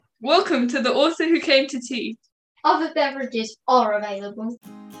Welcome to the author who came to tea. Other beverages are available.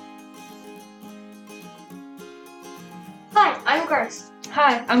 Hi, I'm Grace.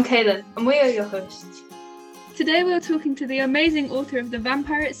 Hi, I'm Kaylin, and we are your hosts. Today we're talking to the amazing author of the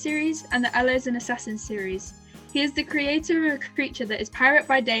Vampire series and the Allies and Assassins series. He is the creator of a creature that is pirate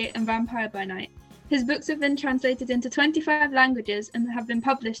by day and vampire by night. His books have been translated into 25 languages and have been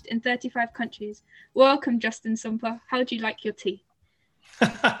published in 35 countries. Welcome, Justin Somper. How do you like your tea?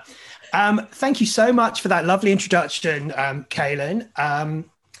 Thank you so much for that lovely introduction, Kaylin.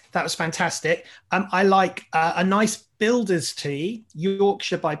 That was fantastic. I like a nice builder's tea,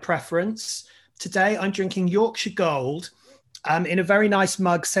 Yorkshire by preference. Today I'm drinking Yorkshire Gold in a very nice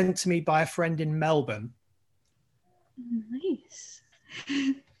mug sent to me by a friend in Melbourne. Nice.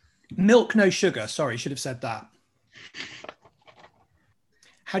 Milk, no sugar. Sorry, should have said that.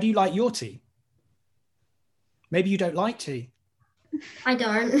 How do you like your tea? Maybe you don't like tea. I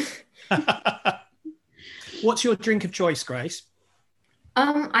don't. What's your drink of choice, Grace?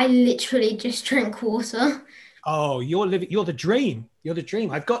 I literally just drink water. Oh, you're the dream. You're the dream.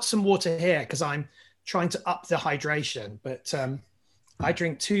 I've got some water here because I'm trying to up the hydration, but I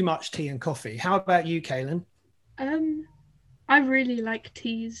drink too much tea and coffee. How about you, Kaylin? I really like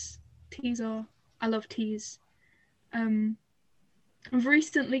teas. I love teas. I've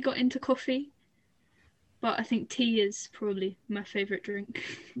recently got into coffee, but I think tea is probably my favorite drink.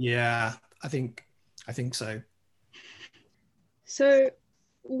 Yeah, I think so. So,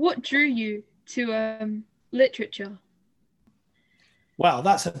 what drew you to literature? Well,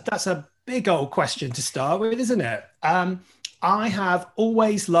 that's a big old question to start with, isn't it? I have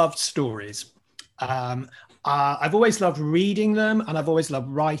always loved stories. I've always loved reading them, and I've always loved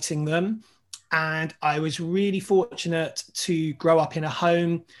writing them. And I was really fortunate to grow up in a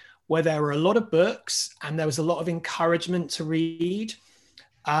home where there were a lot of books and there was a lot of encouragement to read.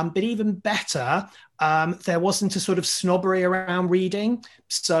 But even better, there wasn't a sort of snobbery around reading.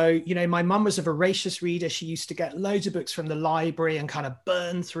 So, my mum was a voracious reader. She used to get loads of books from the library and kind of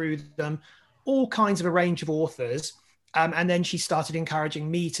burn through them, all kinds of a range of authors. And then she started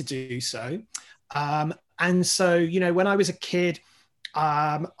encouraging me to do so. And so, when I was a kid,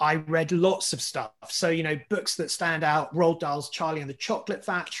 I read lots of stuff. So, books that stand out: Roald Dahl's Charlie and the Chocolate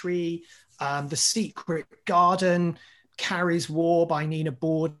Factory, The Secret Garden, Carrie's War by Nina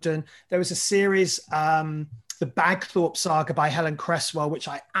Borden. There was a series, the Bagthorpe Saga by Helen Cresswell, which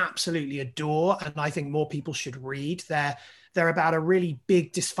I absolutely adore, and I think more people should read. They're about a really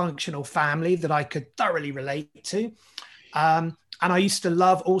big dysfunctional family that I could thoroughly relate to. And I used to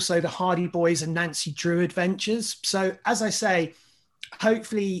love also the Hardy Boys and Nancy Drew adventures. So, as I say,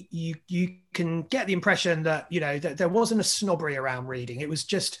 hopefully you can get the impression that, that there wasn't a snobbery around reading. It was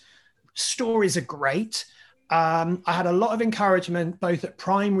just, stories are great. I had a lot of encouragement both at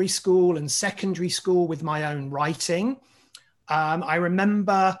primary school and secondary school with my own writing. I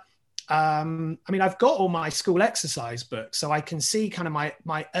remember, I've got all my school exercise books, so I can see kind of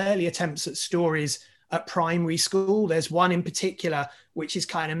my early attempts at stories at primary school. There's one in particular, which is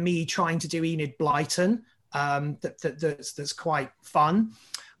kind of me trying to do Enid Blyton. That's quite fun.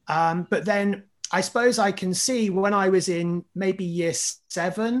 But then I suppose I can see when I was in maybe year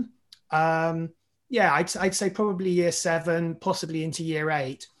 7, I'd say probably year 7, possibly into year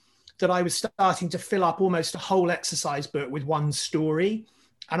 8, that I was starting to fill up almost a whole exercise book with one story.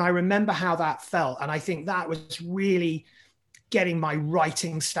 And I remember how that felt. And I think that was really getting my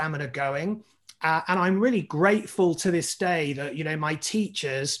writing stamina going. And I'm really grateful to this day that, my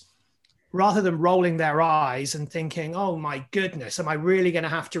teachers, rather than rolling their eyes and thinking, oh my goodness, am I really going to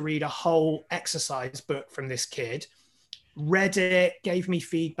have to read a whole exercise book from this kid, read it, gave me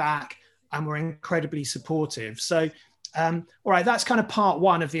feedback, and were incredibly supportive. So, all right, that's kind of part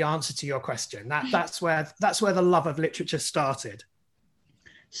one of the answer to your question. That's where the love of literature started.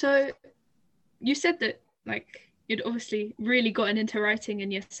 So you said that you'd obviously really gotten into writing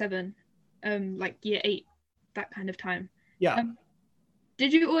in year 7, year 8, that kind of time. Yeah.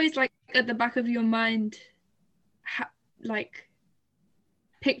 Did you always at the back of your mind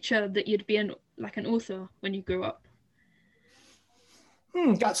picture that you'd be an author when you grew up?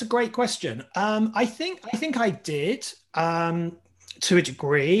 That's a great question. I think I did, to a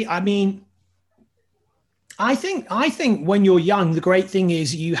degree. I mean, I think when you're young, the great thing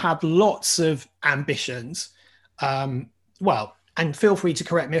is you have lots of ambitions. And feel free to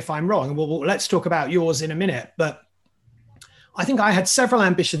correct me if I'm wrong. Well, let's talk about yours in a minute. But I think I had several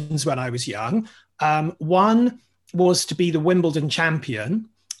ambitions when I was young. One was to be the Wimbledon champion.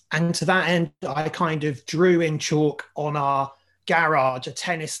 And to that end, I kind of drew in chalk on our garage a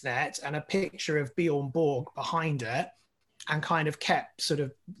tennis net and a picture of Bjorn Borg behind it. and kind of kept sort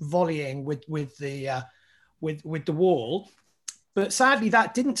of volleying with the wall. But sadly,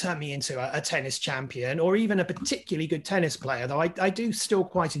 that didn't turn me into a tennis champion or even a particularly good tennis player, though I do still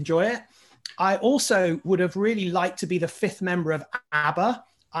quite enjoy it. I also would have really liked to be the fifth member of ABBA.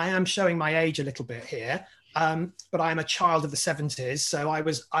 I am showing my age a little bit here, but I am a child of the 70s. So I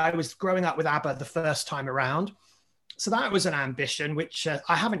was growing up with ABBA the first time around. So that was an ambition, which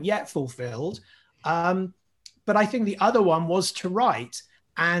I haven't yet fulfilled. But I think the other one was to write.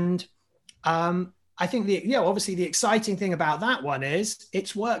 And I think obviously the exciting thing about that one is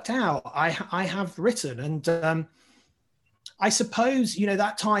it's worked out. I have written, and I suppose,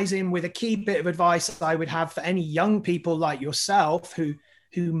 that ties in with a key bit of advice I would have for any young people like yourself who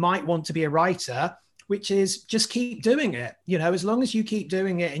might want to be a writer, which is just keep doing it. As long as you keep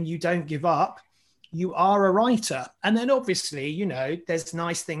doing it and you don't give up, you are a writer. And then obviously, there's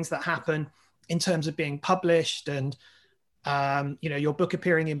nice things that happen in terms of being published and your book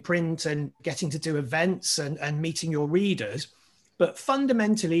appearing in print and getting to do events and meeting your readers. But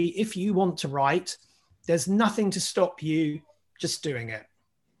fundamentally, if you want to write, there's nothing to stop you just doing it.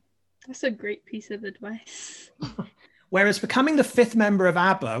 That's a great piece of advice. Whereas becoming the fifth member of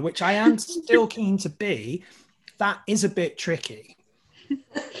ABBA, which I am still keen to be, that is a bit tricky.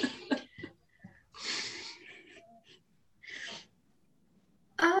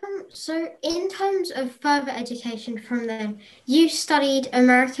 So in terms of further education from them, you studied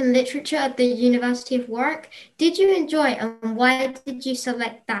American literature at the University of Warwick. Did you enjoy it, and why did you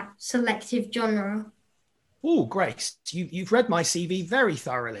select that selective genre? Oh, Grace, you've read my CV very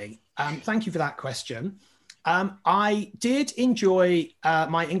thoroughly. Thank you for that question. I did enjoy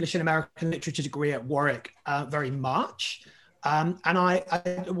my English and American literature degree at Warwick very much. And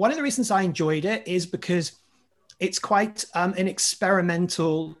one of the reasons I enjoyed it is because it's quite an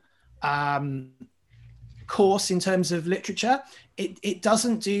experimental course in terms of literature. It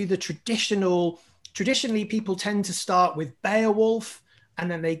doesn't do the traditionally people tend to start with Beowulf and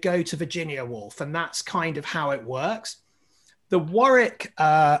then they go to Virginia Woolf, and that's kind of how it works. The Warwick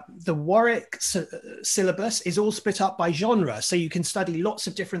syllabus is all split up by genre, so you can study lots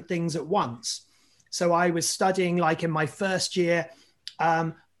of different things at once. So I was studying, like in my first year,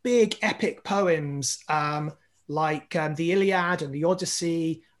 big epic poems like the Iliad and the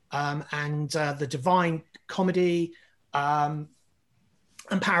Odyssey and the Divine Comedy and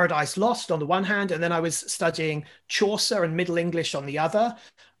Paradise Lost on the one hand, and then I was studying Chaucer and Middle English on the other.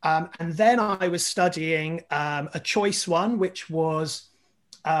 And then I was studying a choice one, which was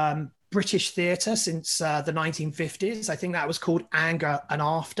British theatre since the 1950s. I think that was called Anger and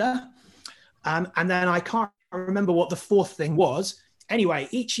After. And then I can't remember what the fourth thing was. Anyway,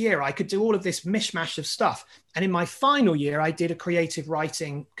 each year I could do all of this mishmash of stuff. And in my final year, I did a creative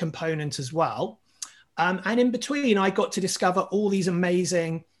writing component as well. And in between, I got to discover all these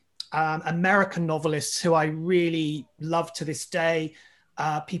amazing American novelists who I really love to this day.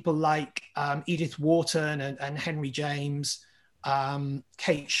 People like Edith Wharton and Henry James,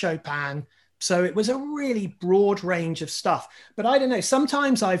 Kate Chopin. So it was a really broad range of stuff. But I don't know,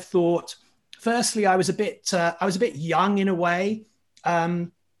 sometimes I've thought, firstly, I was a bit young in a way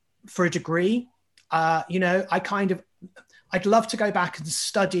for a degree. I'd love to go back and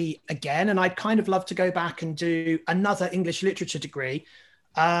study again, and I'd kind of love to go back and do another English literature degree.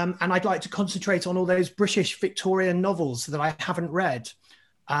 And I'd like to concentrate on all those British Victorian novels that I haven't read,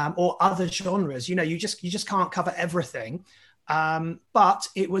 or other genres. You just can't cover everything. But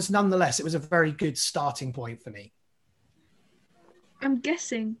it was nonetheless, it was a very good starting point for me. I'm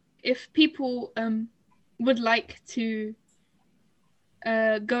guessing if people would like to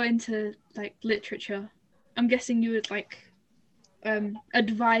go into like literature, I'm guessing you would like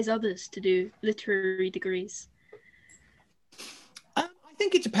advise others to do literary degrees. I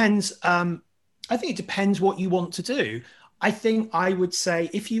think it depends. I think it depends what you want to do. I think I would say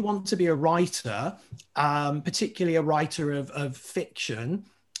if you want to be a writer, particularly a writer of fiction,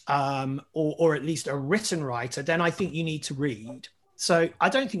 or at least a written writer, then I think you need to read. So I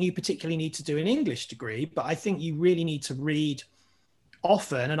don't think you particularly need to do an English degree, but I think you really need to read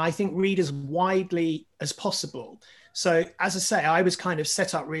often, and I think read as widely as possible. So as I say, I was kind of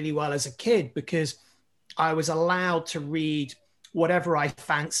set up really well as a kid because I was allowed to read whatever I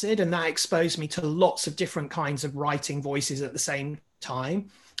fancied, and that exposed me to lots of different kinds of writing voices at the same time.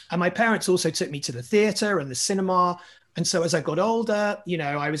 And my parents also took me to the theatre and the cinema. And so as I got older,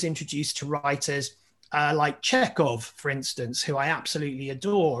 I was introduced to writers like Chekhov, for instance, who I absolutely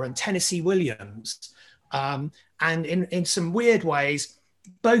adore, and Tennessee Williams. And in some weird ways,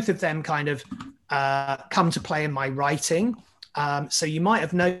 both of them kind of come to play in my writing. So you might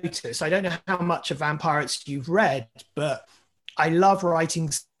have noticed, I don't know how much of Vampirates you've read, but I love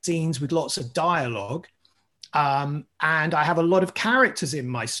writing scenes with lots of dialogue. And I have a lot of characters in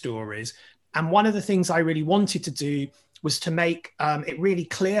my stories. And one of the things I really wanted to do was to make it really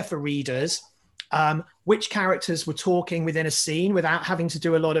clear for readers which characters were talking within a scene without having to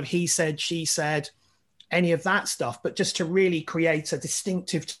do a lot of he said, she said, any of that stuff, but just to really create a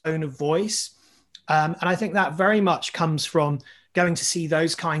distinctive tone of voice. And I think that very much comes from going to see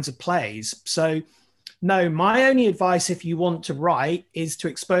those kinds of plays. So no, my only advice if you want to write is to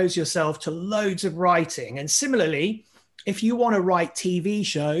expose yourself to loads of writing. And similarly, if you want to write TV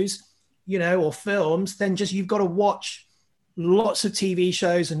shows, or films, then just you've got to watch lots of TV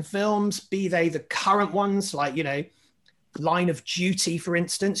shows and films, be they the current ones like, Line of Duty, for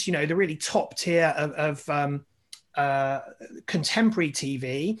instance, the really top tier of contemporary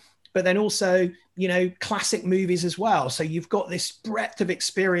TV, but then also, classic movies as well. So you've got this breadth of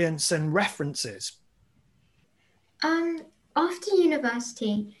experience and references. After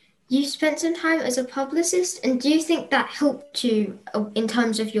university, you spent some time as a publicist, and do you think that helped you in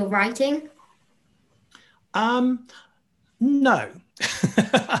terms of your writing? No.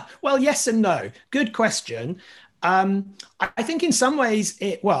 Well, yes and no. Good question. I think in some ways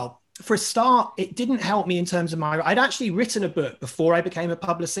for a start, it didn't help me in terms of I'd actually written a book before I became a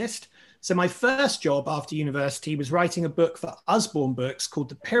publicist. So my first job after university was writing a book for Usborne Books called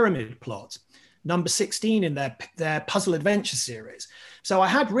The Pyramid Plot, number 16 in their puzzle adventure series. So I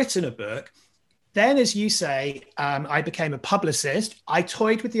had written a book. Then, as you say, I became a publicist. I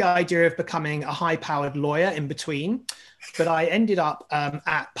toyed with the idea of becoming a high-powered lawyer in between, but I ended up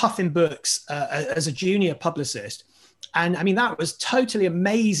at Puffin Books as a junior publicist. And I mean, that was totally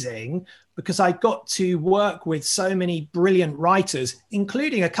amazing because I got to work with so many brilliant writers,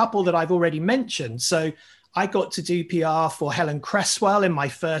 including a couple that I've already mentioned. So I got to do PR for Helen Cresswell in my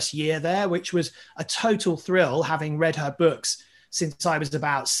first year there, which was a total thrill, having read her books since I was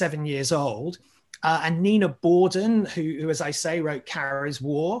about 7 years old. And Nina Borden, who, as I say, wrote Kara's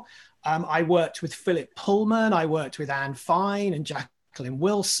War. I worked with Philip Pullman. I worked with Anne Fine and Jacqueline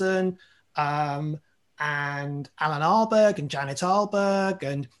Wilson and Alan Arberg and Janet Arberg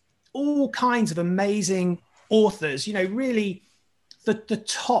and all kinds of amazing authors, really the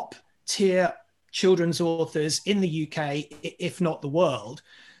top tier children's authors in the UK, if not the world.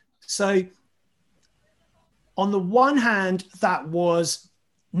 So on the one hand, that was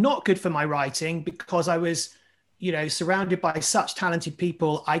not good for my writing because I was, surrounded by such talented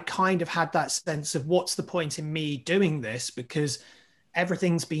people. I kind of had that sense of what's the point in me doing this because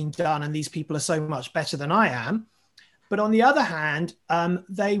everything's been done and these people are so much better than I am. But on the other hand,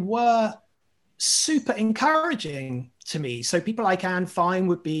 they were super encouraging to me. So people like Anne Fine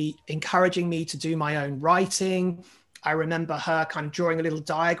would be encouraging me to do my own writing. I remember her kind of drawing a little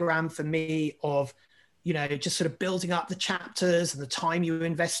diagram for me of, just sort of building up the chapters and the time you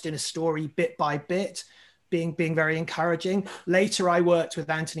invest in a story bit by bit, being very encouraging. Later, I worked with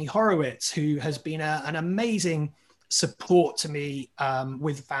Anthony Horowitz, who has been an amazing support to me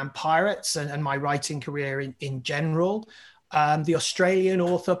with Vampirates and my writing career in general. The Australian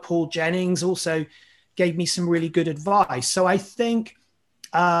author Paul Jennings also gave me some really good advice. So I think,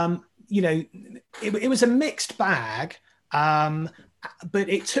 it was a mixed bag, but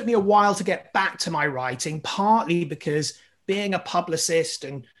it took me a while to get back to my writing, partly because being a publicist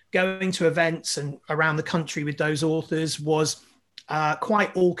and going to events and around the country with those authors was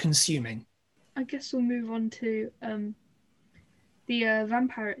quite all-consuming. I guess we'll move on to the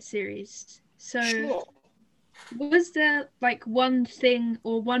Vampire series. So Sure. Was there like one thing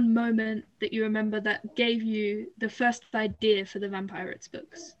or one moment that you remember that gave you the first idea for the Vampirates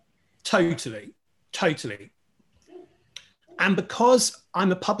books? Totally. And because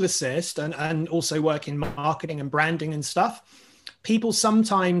I'm a publicist and also work in marketing and branding and stuff, people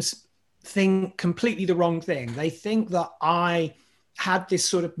sometimes think completely the wrong thing. They think that I had this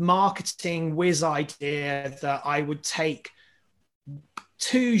sort of marketing whiz idea that I would take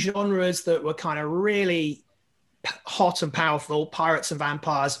two genres that were kind of really hot and powerful, pirates and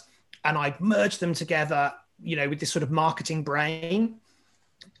vampires, and I'd merge them together, with this sort of marketing brain.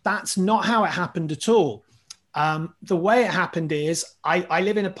 That's not how it happened at all. The way it happened is I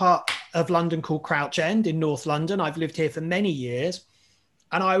live in a part of London called Crouch End in North London. I've lived here for many years.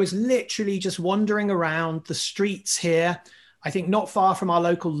 And I was literally just wandering around the streets here, I think not far from our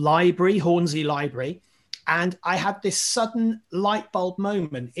local library, Hornsey Library. And I had this sudden light bulb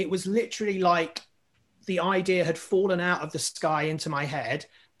moment. It was literally like the idea had fallen out of the sky into my head.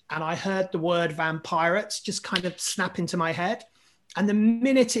 And I heard the word Vampirates just kind of snap into my head. And the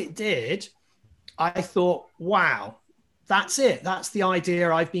minute it did, I thought, wow, that's it. That's the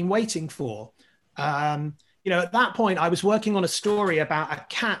idea I've been waiting for. At that point, I was working on a story about a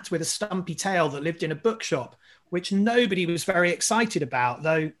cat with a stumpy tail that lived in a bookshop, which nobody was very excited about,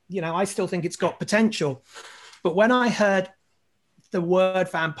 though, I still think it's got potential. But when I heard the word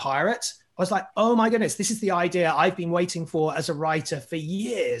vampirate, I was like, oh my goodness, this is the idea I've been waiting for as a writer for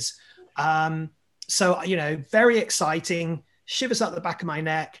years. So, very exciting, shivers up the back of my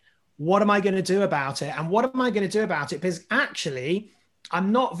neck. What am I going to do about it? And what am I going to do about it? Because actually,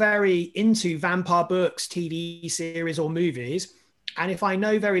 I'm not very into vampire books, TV series, or movies. And if I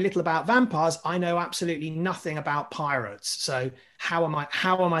know very little about vampires, I know absolutely nothing about pirates. So how am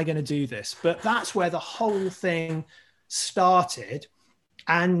I going to do this? But that's where the whole thing started.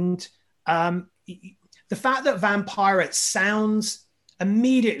 And the fact that vampirate sounds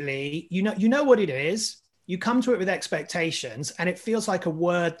immediately, you know what it is. You come to it with expectations, and it feels like a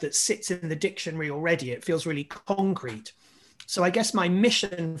word that sits in the dictionary already. It feels really concrete. So I guess my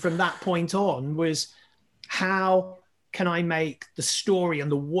mission from that point on was, how can I make the story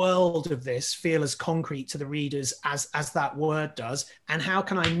and the world of this feel as concrete to the readers as that word does? And how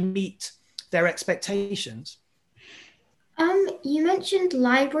can I meet their expectations? You mentioned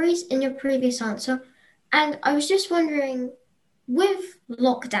libraries in your previous answer, and I was just wondering, with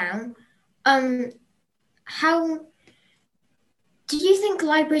lockdown, how do you think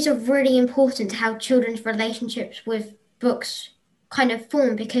libraries are really important to how children's relationships with books kind of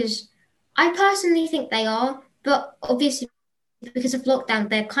form? Because I personally think they are, but obviously because of lockdown,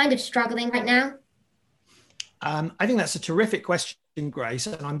 they're kind of struggling right now. I think that's a terrific question, Grace,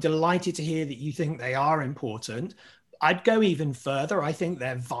 and I'm delighted to hear that you think they are important. I'd go even further. I think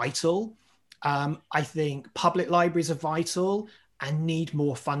they're vital. I think public libraries are vital and need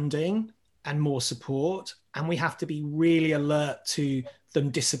more funding and more support. And we have to be really alert to them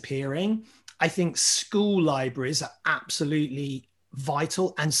disappearing. I think school libraries are absolutely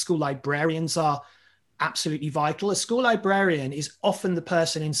vital, and school librarians are absolutely vital. A school librarian is often the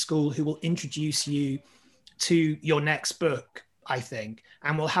person in school who will introduce you to your next book, I think,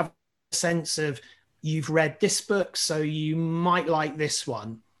 and will have a sense of, you've read this book, so you might like this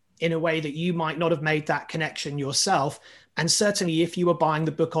one, in a way that you might not have made that connection yourself. And certainly if you were buying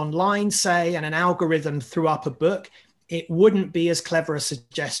the book online, say, and an algorithm threw up a book, it wouldn't be as clever a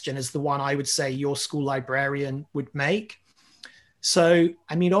suggestion as the one I would say your school librarian would make. So,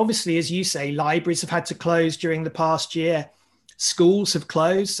 I mean, obviously, as you say, libraries have had to close during the past year. Schools have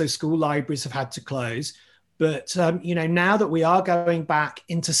closed, so school libraries have had to close. But, now that we are going back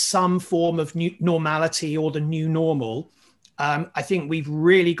into some form of new normality, or the new normal, I think we've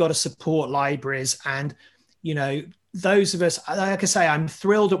really got to support libraries. And, those of us, like I say, I'm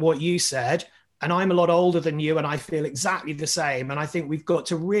thrilled at what you said, and I'm a lot older than you, and I feel exactly the same. And I think we've got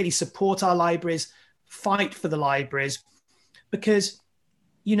to really support our libraries, fight for the libraries, because,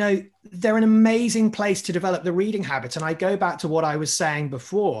 they're an amazing place to develop the reading habit. And I go back to what I was saying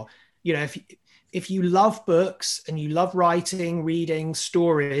before. If you love books and you love writing, reading,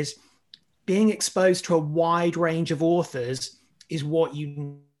 stories, being exposed to a wide range of authors is what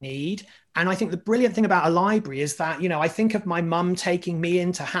you need. And I think the brilliant thing about a library is that, I think of my mum taking me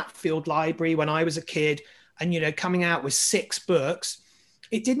into Hatfield Library when I was a kid and, coming out with 6 books.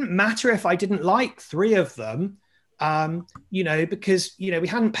 It didn't matter if I didn't like 3 of them, because, we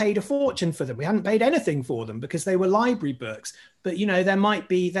hadn't paid a fortune for them. We hadn't paid anything for them because they were library books. But, there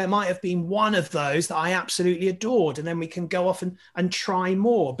might have been one of those that I absolutely adored, and then we can go off and try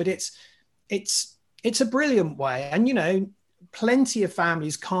more. But it's a brilliant way. And, plenty of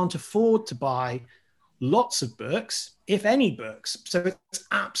families can't afford to buy lots of books, if any books. So it's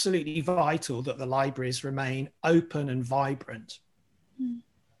absolutely vital that the libraries remain open and vibrant.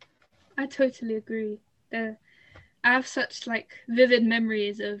 I totally agree. I have such vivid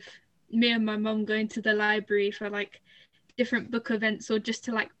memories of me and my mum going to the library for different book events, or just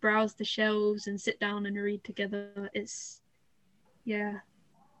to browse the shelves and sit down and read together.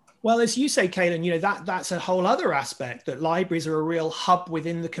 Well, as you say, Kaylin, that's a whole other aspect, that libraries are a real hub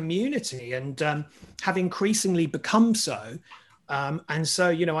within the community, and have increasingly become so. And so,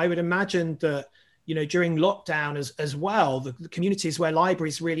 I would imagine that, during lockdown as well, the communities where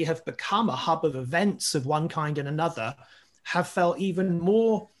libraries really have become a hub of events of one kind and another have felt even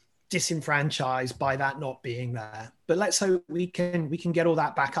more disenfranchised by that not being there. But let's hope we can get all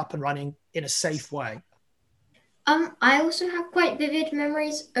that back up and running in a safe way. I also have quite vivid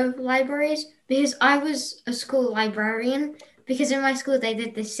memories of libraries, because I was a school librarian, because in my school they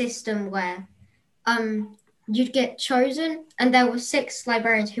did this system where you'd get chosen, and there were 6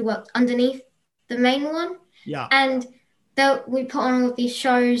 librarians who worked underneath the main one. Yeah. And we put on all of these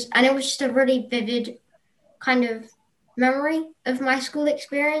shows, and it was just a really vivid kind of memory of my school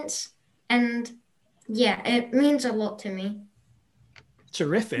experience. And yeah, it means a lot to me.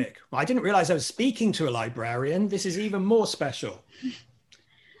 Terrific. Well, I didn't realize I was speaking to a librarian. This is even more special.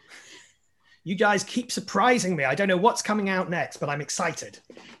 You guys keep surprising me. I don't know what's coming out next, but I'm excited.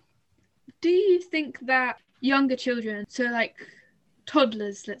 Do you think that younger children, so like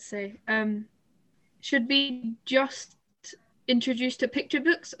toddlers, let's say, should be just introduced to picture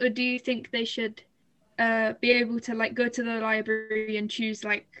books, or do you think they should be able to like go to the library and choose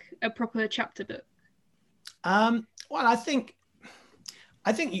like a proper chapter book? Well, I think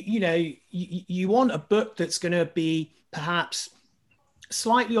you want a book that's going to be perhaps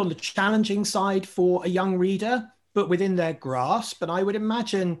slightly on the challenging side for a young reader, but within their grasp. And I would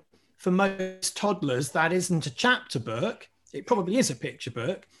imagine for most toddlers, that isn't a chapter book. It probably is a picture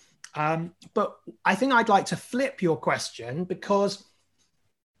book. But I think I'd like to flip your question, because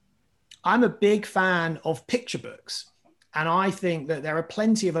I'm a big fan of picture books. And I think that there are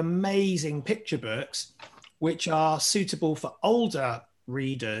plenty of amazing picture books which are suitable for older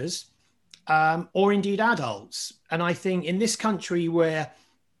readers, or indeed adults. And I think in this country we're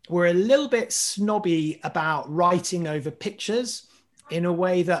a little bit snobby about writing over pictures in a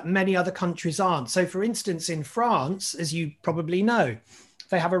way that many other countries aren't. So for instance, in France, as you probably know,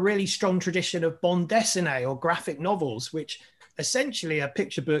 they have a really strong tradition of bande dessinée, or graphic novels, which essentially are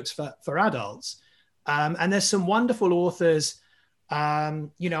picture books for adults. And there's some wonderful authors,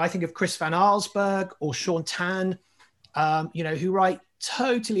 I think of Chris van Allsburg or Sean Tan, who write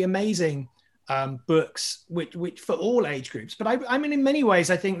totally amazing books which for all age groups. But I mean, in many ways,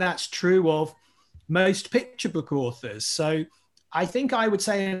 I think that's true of most picture book authors. So I think I would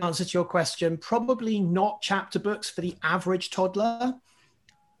say, in answer to your question, probably not chapter books for the average toddler,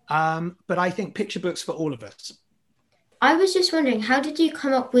 but I think picture books for all of us. I was just wondering, how did you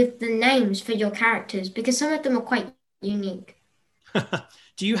come up with the names for your characters? Because some of them are quite unique.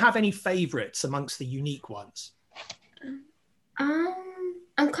 Do you have any favorites amongst the unique ones?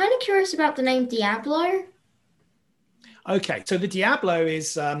 I'm kind of curious about the name Diablo. Okay, so the Diablo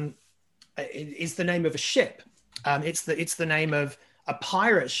is the name of a ship. It's the name of a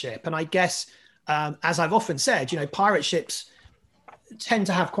pirate ship, and I guess, as I've often said, pirate ships tend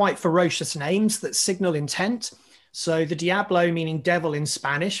to have quite ferocious names that signal intent. So the Diablo, meaning devil in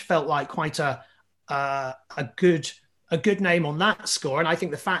Spanish, felt like quite a good name on that score. And I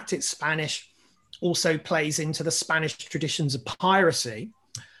think the fact it's Spanish also plays into the Spanish traditions of piracy.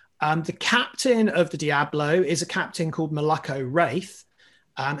 The captain of the Diablo is a captain called Mollucco Wraith,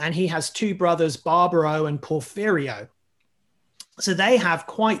 and he has two brothers, Barbaro and Porfirio. So they have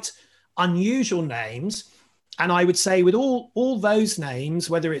quite unusual names. And I would say with all those names,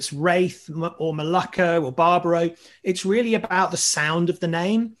 whether it's Wraith or Mollucco or Barbaro, it's really about the sound of the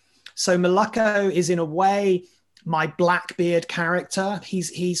name. So Mollucco is in a way my Blackbeard character.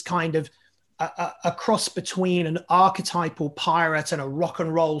 He's kind of a cross between an archetypal pirate and a rock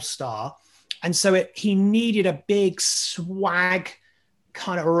and roll star. And so he needed a big swag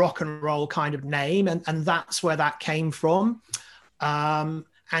kind of rock and roll kind of name. And that's where that came from.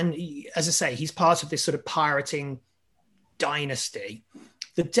 And as I say, he's part of this sort of pirating dynasty.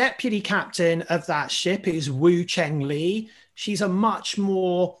 The deputy captain of that ship is Wu Cheng Li. She's a much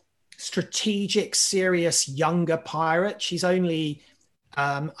more strategic, serious, younger pirate. She's only,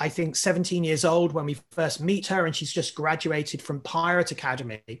 I think, 17 years old when we first meet her, and she's just graduated from Pirate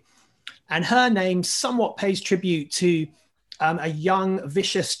Academy. And her name somewhat pays tribute to a young,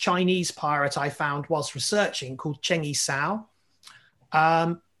 vicious Chinese pirate I found whilst researching called Cheng Yi Sao.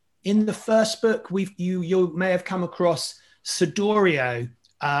 In the first book, you may have come across Sidorio,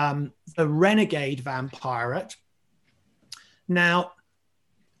 the renegade vampire. Now,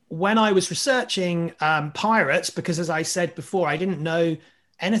 when I was researching pirates, because as I said before, I didn't know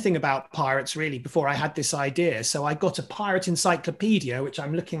anything about pirates really before I had this idea. So I got a pirate encyclopedia, which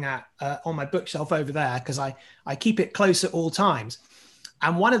I'm looking at on my bookshelf over there, because I keep it close at all times.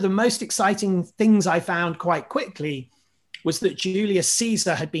 And one of the most exciting things I found quite quickly was that Julius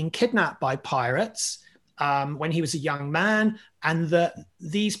Caesar had been kidnapped by pirates when he was a young man, and that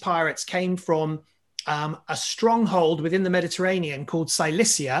these pirates came from a stronghold within the Mediterranean called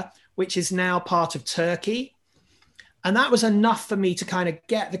Cilicia, which is now part of Turkey. And that was enough for me to kind of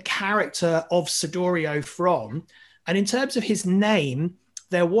get the character of Sidorio from. And in terms of his name,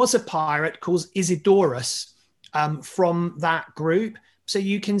 there was a pirate called Isidorus from that group. So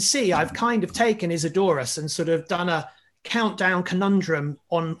you can see I've kind of taken Isidorus and sort of done a countdown conundrum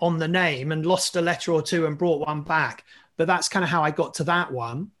on the name and lost a letter or two and brought one back. But that's kind of how I got to that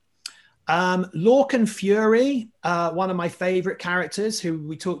one. Lorcan Fury, one of my favorite characters who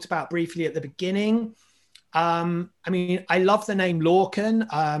we talked about briefly at the beginning. I mean, I love the name Lorcan.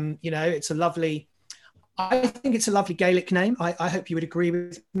 I think it's a lovely Gaelic name. I hope you would agree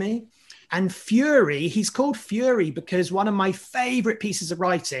with me. And Fury, he's called Fury because one of my favorite pieces of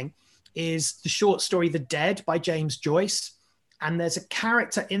writing is the short story The Dead by James Joyce. And there's a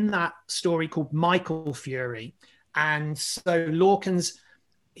character in that story called Michael Fury. And so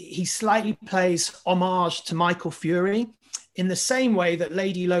he slightly plays homage to Michael Fury in the same way that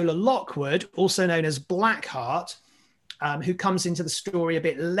Lady Lola Lockwood, also known as Blackheart, who comes into the story a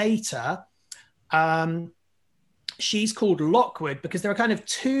bit later, she's called Lockwood because there are kind of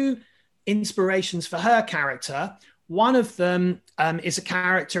two inspirations for her character. One of them is a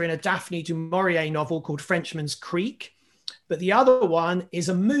character in a Daphne du Maurier novel called Frenchman's Creek, but the other one is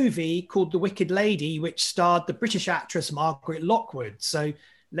a movie called The Wicked Lady, which starred the British actress Margaret Lockwood. So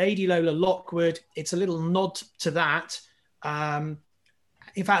Lady Lola Lockwood, it's a little nod to that.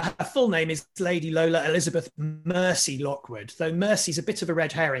 In fact, her full name is Lady Lola Elizabeth Mercy Lockwood, though Mercy's a bit of a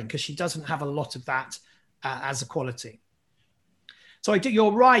red herring because she doesn't have a lot of that as a quality. So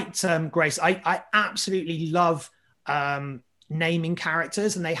you're right, Grace. I absolutely love naming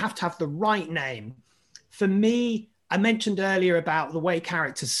characters, and they have to have the right name. For me, I mentioned earlier about the way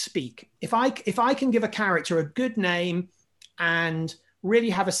characters speak. If I can give a character a good name and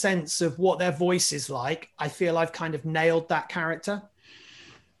really have a sense of what their voice is like, I feel I've kind of nailed that character.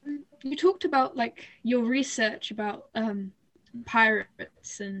 You talked about like your research about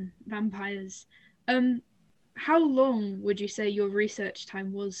pirates and vampires. How long would you say your research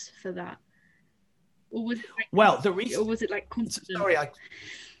time was for that? Or was it or was it like constant? Sorry,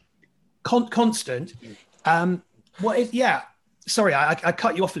 constant. Sorry, I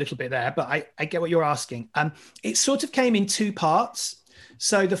cut you off a little bit there, but I get what you're asking. It sort of came in two parts.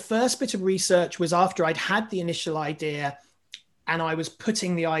 So the first bit of research was after I'd had the initial idea and I was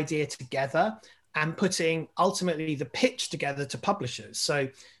putting the idea together and putting ultimately the pitch together to publishers. So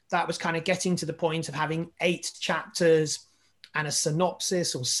that was kind of getting to the point of having 8 chapters and a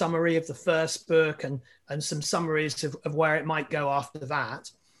synopsis or summary of the first book and some summaries of where it might go after that.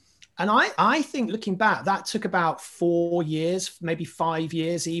 And I think looking back, that took about 4 years, maybe 5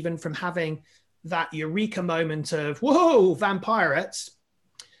 years, even from having that eureka moment of, whoa, vampirates,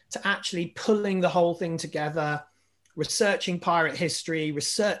 to actually pulling the whole thing together, researching pirate history,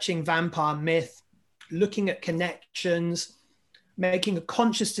 researching vampire myth, looking at connections, making a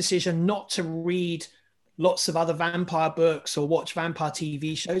conscious decision not to read lots of other vampire books or watch vampire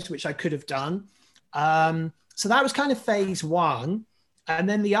TV shows, which I could have done. So that was kind of phase 1. And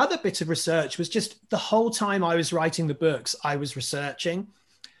then the other bit of research was just the whole time I was writing the books, I was researching.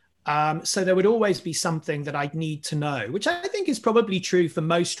 So there would always be something that I'd need to know, which I think is probably true for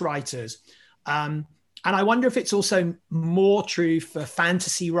most writers. And I wonder if it's also more true for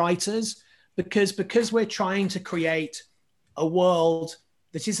fantasy writers, because we're trying to create a world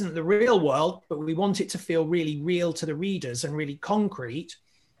that isn't the real world, but we want it to feel really real to the readers and really concrete.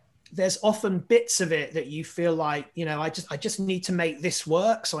 There's often bits of it that you feel like, I just need to make this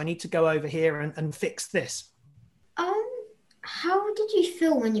work. So I need to go over here and fix this. How did you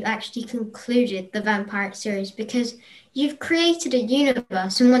feel when you actually concluded the Vampire series? Because you've created a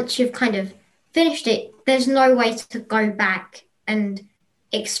universe, and once you've kind of finished it, there's no way to go back and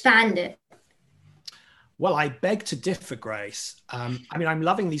expand it. Well, I beg to differ, Grace. I'm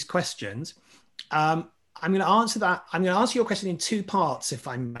loving these questions. I'm going to answer that. I'm going to answer your question in 2 parts, if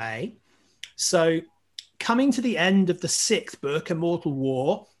I may. So coming to the end of the 6th book, Immortal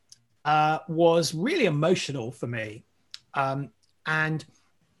War, was really emotional for me. And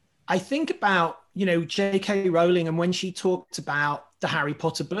I think about, J.K. Rowling, and when she talked about the Harry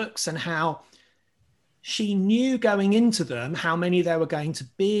Potter books and how she knew going into them how many there were going to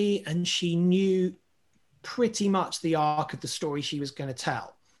be, and she knew pretty much the arc of the story she was going to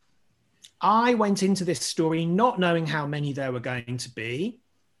tell. I went into this story not knowing how many there were going to be.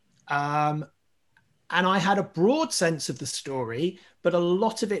 And I had a broad sense of the story, but a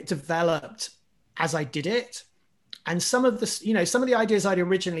lot of it developed as I did it. And some of the ideas I'd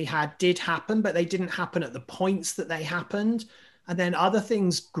originally had did happen, but they didn't happen at the points that they happened. And then other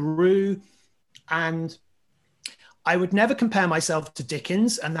things grew. And I would never compare myself to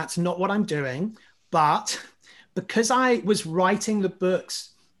Dickens, and that's not what I'm doing. But because I was writing the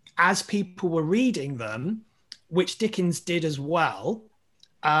books as people were reading them, which Dickens did as well,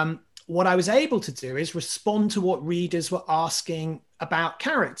 what I was able to do is respond to what readers were asking about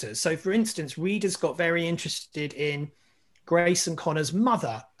characters. So, for instance, readers got very interested in Grace and Connor's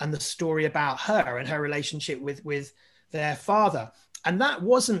mother and the story about her and her relationship with their father. And that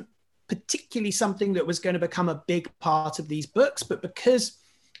wasn't particularly something that was going to become a big part of these books, but because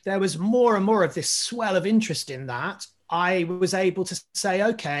there was more and more of this swell of interest in that, I was able to say,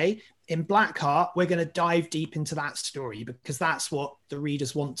 okay, in Blackheart, we're going to dive deep into that story because that's what the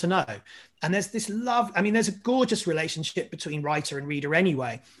readers want to know. And there's this love. I mean, there's a gorgeous relationship between writer and reader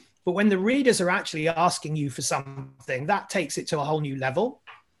anyway. But when the readers are actually asking you for something, that takes it to a whole new level.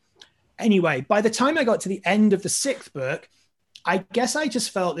 Anyway, by the time I got to the end of the 6th book, I guess I just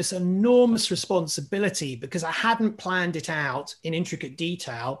felt this enormous responsibility because I hadn't planned it out in intricate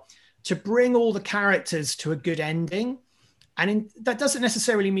detail to bring all the characters to a good ending. And that doesn't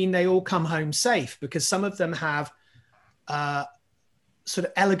necessarily mean they all come home safe, because some of them have sort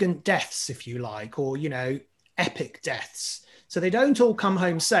of elegant deaths, if you like, or, you know, epic deaths. So they don't all come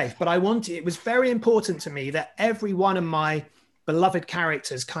home safe. But it was very important to me that every one of my beloved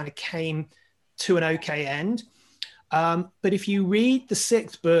characters kind of came to an okay end. But if you read the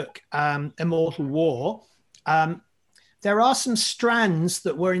 6th book, Immortal War, there are some strands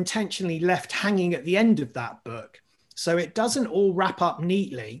that were intentionally left hanging at the end of that book. So it doesn't all wrap up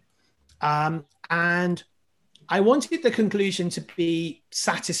neatly. And I wanted the conclusion to be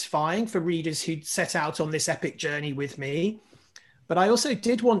satisfying for readers who'd set out on this epic journey with me. But I also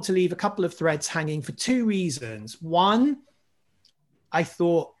did want to leave a couple of threads hanging for 2 reasons. One, I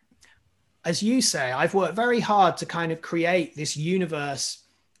thought, as you say, I've worked very hard to kind of create this universe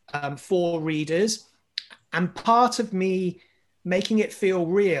for readers. And part of me making it feel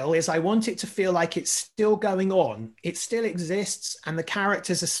real is I want it to feel like it's still going on. It still exists and the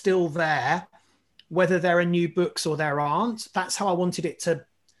characters are still there, whether there are new books or there aren't. That's how I wanted it to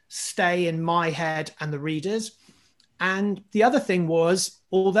stay in my head and the readers. And the other thing was,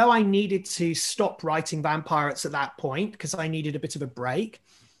 although I needed to stop writing Vampirates at that point because I needed a bit of a break,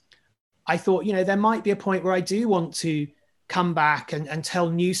 I thought, you know, there might be a point where I do want to come back and tell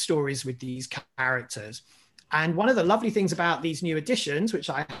new stories with these characters. And one of the lovely things about these new editions, which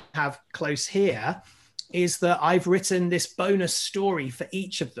I have close here, is that I've written this bonus story for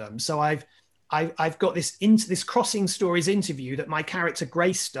each of them. So I've got this Crossing Stories interview that my character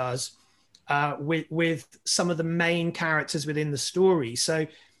Grace does with some of the main characters within the story. So,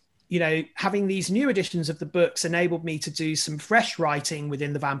 you know, having these new editions of the books enabled me to do some fresh writing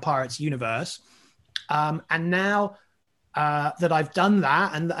within the Vampirates universe. And now that I've done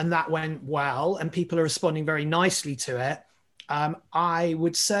that and that went well and people are responding very nicely to it, I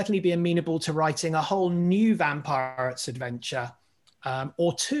would certainly be amenable to writing a whole new Vampirates adventure,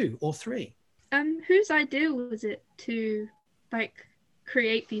 or 2 or 3. Whose idea was it to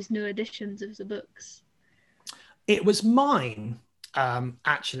create these new editions of the books? It was mine,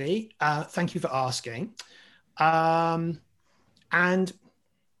 actually. Thank you for asking. And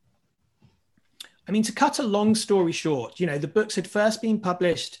I mean, to cut a long story short, you know, the books had first been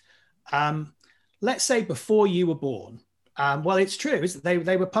published, let's say before you were born. Well, it's true, isn't it?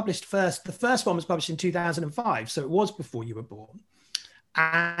 They were published first. The first one was published in 2005, so it was before you were born.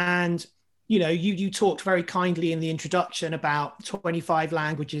 And, you know, you talked very kindly in the introduction about 25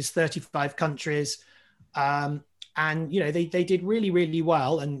 languages, 35 countries. And, you know, they did really, really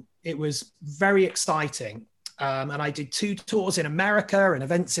well. And it was very exciting. And I did 2 tours in America and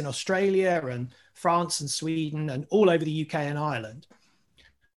events in Australia and France and Sweden and all over the UK and Ireland.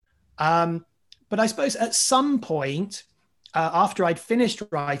 But I suppose at some point, after I'd finished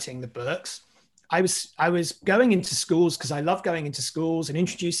writing the books, I was going into schools, because I love going into schools and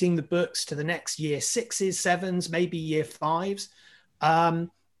introducing the books to the next year 6s, 7s, maybe year 5s. And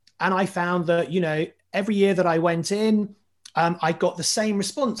I found that, you know, every year that I went in, I got the same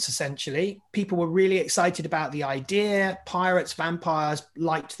response, essentially. People were really excited about the idea. Pirates, vampires,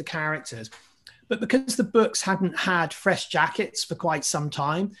 liked the characters. But because the books hadn't had fresh jackets for quite some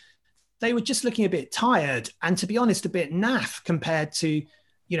time, they were just looking a bit tired and, to be honest, a bit naff compared to,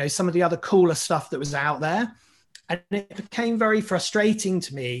 you know, some of the other cooler stuff that was out there. And it became very frustrating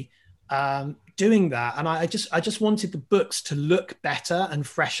to me doing that. And I just wanted the books to look better and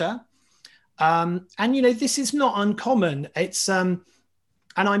fresher. And, you know, this is not uncommon. It's,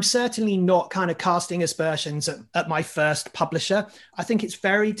 and I'm certainly not kind of casting aspersions at my first publisher. I think it's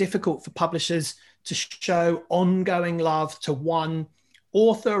very difficult for publishers to show ongoing love to one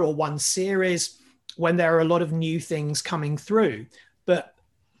author or one series when there are a lot of new things coming through.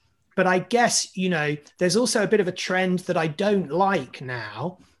 But I guess, you know, there's also a bit of a trend that I don't like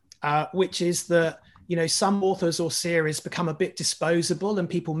now, which is that, you know, some authors or series become a bit disposable and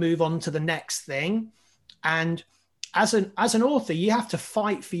people move on to the next thing. And as an author, you have to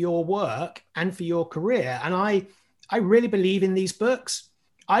fight for your work and for your career. And I really believe in these books.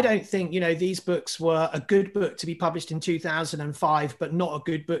 I don't think, you know, these books were a good book to be published in 2005, but not a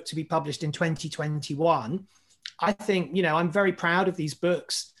good book to be published in 2021. I think, you know, I'm very proud of these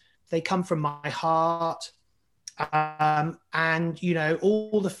books. They come from my heart. And, you know,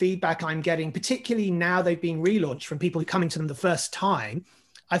 all the feedback I'm getting, particularly now they've been relaunched from people who are coming to them the first time,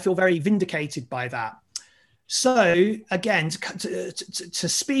 I feel very vindicated by that. So again, to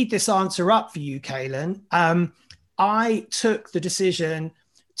speed this answer up for you, Kaylin, I took the decision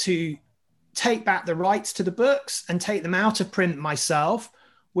to take back the rights to the books and take them out of print myself,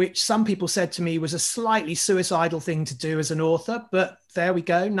 which some people said to me was a slightly suicidal thing to do as an author, but there we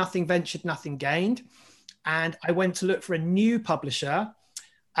go, nothing ventured, nothing gained. And I went to look for a new publisher,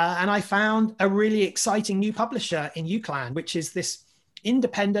 and I found a really exciting new publisher in UCLan, which is this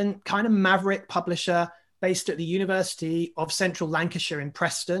independent kind of maverick publisher based at the University of Central Lancashire in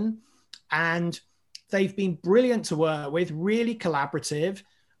Preston. And they've been brilliant to work with, really collaborative.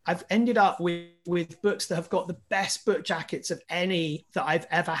 I've ended up with books that have got the best book jackets of any that I've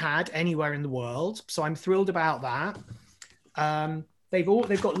ever had anywhere in the world. So I'm thrilled about that. They've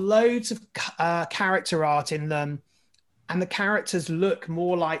got loads of character art in them, and the characters look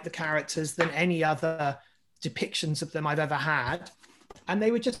more like the characters than any other depictions of them I've ever had. And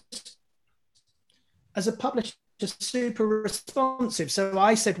they were just, as a publisher, just super responsive. So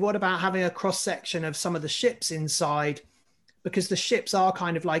I said, what about having a cross-section of some of the ships inside? Because the ships are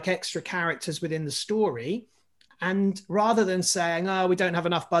kind of like extra characters within the story. And rather than saying, oh, we don't have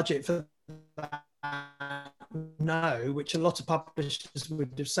enough budget for that, no, which a lot of publishers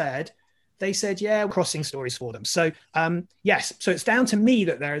would have said, they said, yeah, we're crossing stories for them. So yes, so it's down to me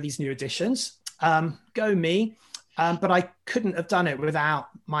that there are these new editions. Go me. But I couldn't have done it without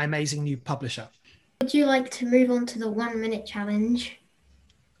my amazing new publisher. Would you like to move on to the 1 minute challenge?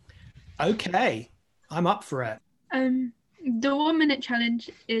 Okay, I'm up for it. The 1 minute challenge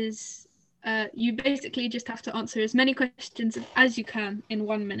is you basically just have to answer as many questions as you can in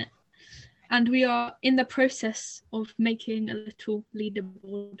 1 minute. And we are in the process of making a little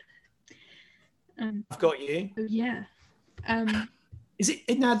leaderboard. I've got you. Yeah. Is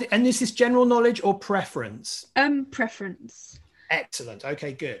it now? And is this general knowledge or preference? Preference. Excellent.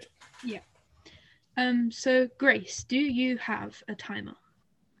 Okay, good. Yeah. So Grace, do you have a timer?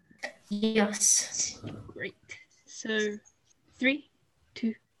 Yes. Great. So 3,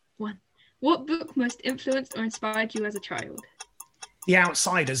 2, 1. What book most influenced or inspired you as a child? The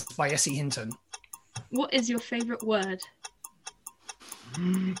Outsiders by S.E. Hinton. What is your favourite word?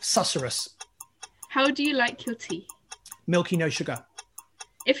 Susurrus. How do you like your tea? Milky, no sugar.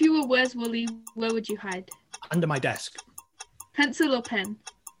 If you were Where's Wally, where would you hide? Under my desk. Pencil or pen?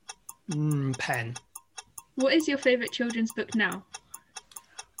 Pen. What is your favourite children's book now?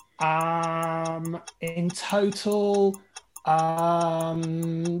 In total, Charlie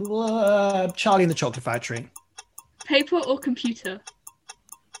and the Chocolate Factory. Paper or computer?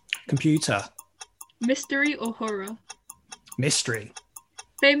 Computer. Mystery or horror? Mystery.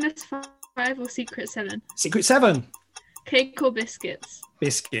 Famous 5 or Secret 7? Secret 7. Cake or biscuits?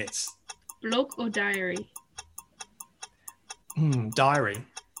 Biscuits. Blog or diary? Diary.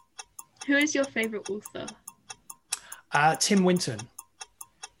 Who is your favourite author? Tim Winton.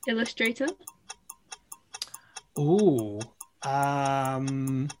 Illustrator? Ooh.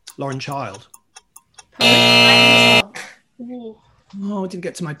 Lauren Child. Poet? Ooh. Oh, I didn't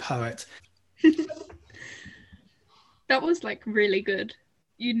get to my poet. That was like really good.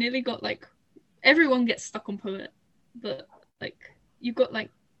 You nearly got like, everyone gets stuck on poet, but like you got like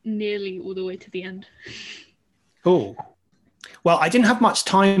nearly all the way to the end. Cool. Well, I didn't have much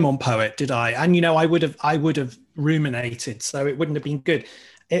time on poet, did I? And you know, I would have ruminated, so it wouldn't have been good.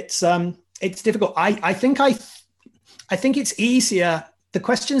 It's difficult. I think it's easier. The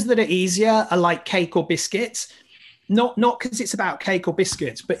questions that are easier are like cake or biscuits. Not because it's about cake or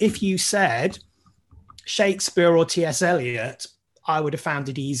biscuits, but if you said Shakespeare or T.S. Eliot, I would have found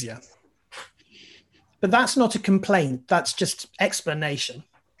it easier. But that's not a complaint. That's just explanation.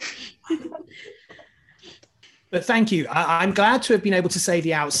 But thank you. I'm glad to have been able to say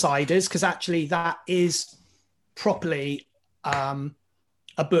The Outsiders, because actually that is properly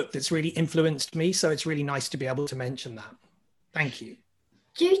a book that's really influenced me. So it's really nice to be able to mention that. Thank you.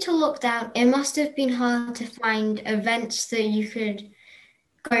 Due to lockdown, it must have been hard to find events that you could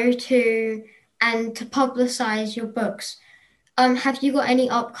go to and to publicize your books. Have you got any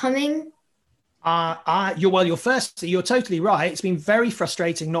upcoming? You're totally right. It's been very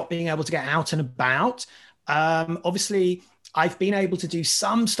frustrating not being able to get out and about. Obviously, I've been able to do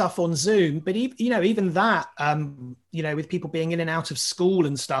some stuff on Zoom, but even that, with people being in and out of school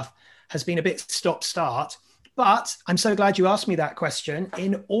and stuff, has been a bit stop-start. But I'm so glad you asked me that question.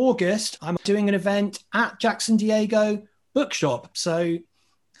 In August, I'm doing an event at Jackson Diego Bookshop. So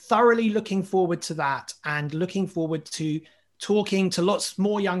thoroughly looking forward to that, and looking forward to talking to lots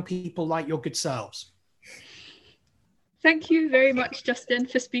more young people like your good selves. Thank you very much, Justin,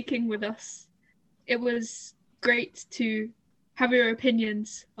 for speaking with us. It was great to have your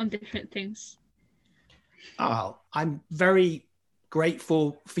opinions on different things. Oh, I'm very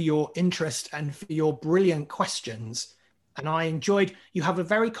grateful for your interest and for your brilliant questions. And I enjoyed, you have a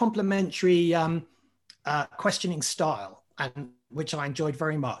very complimentary questioning style, and which I enjoyed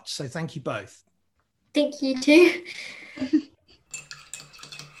very much. So thank you both. Thank you too.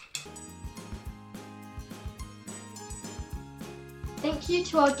 Thank you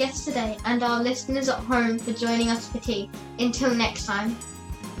to our guests today and our listeners at home for joining us for tea. Until next time.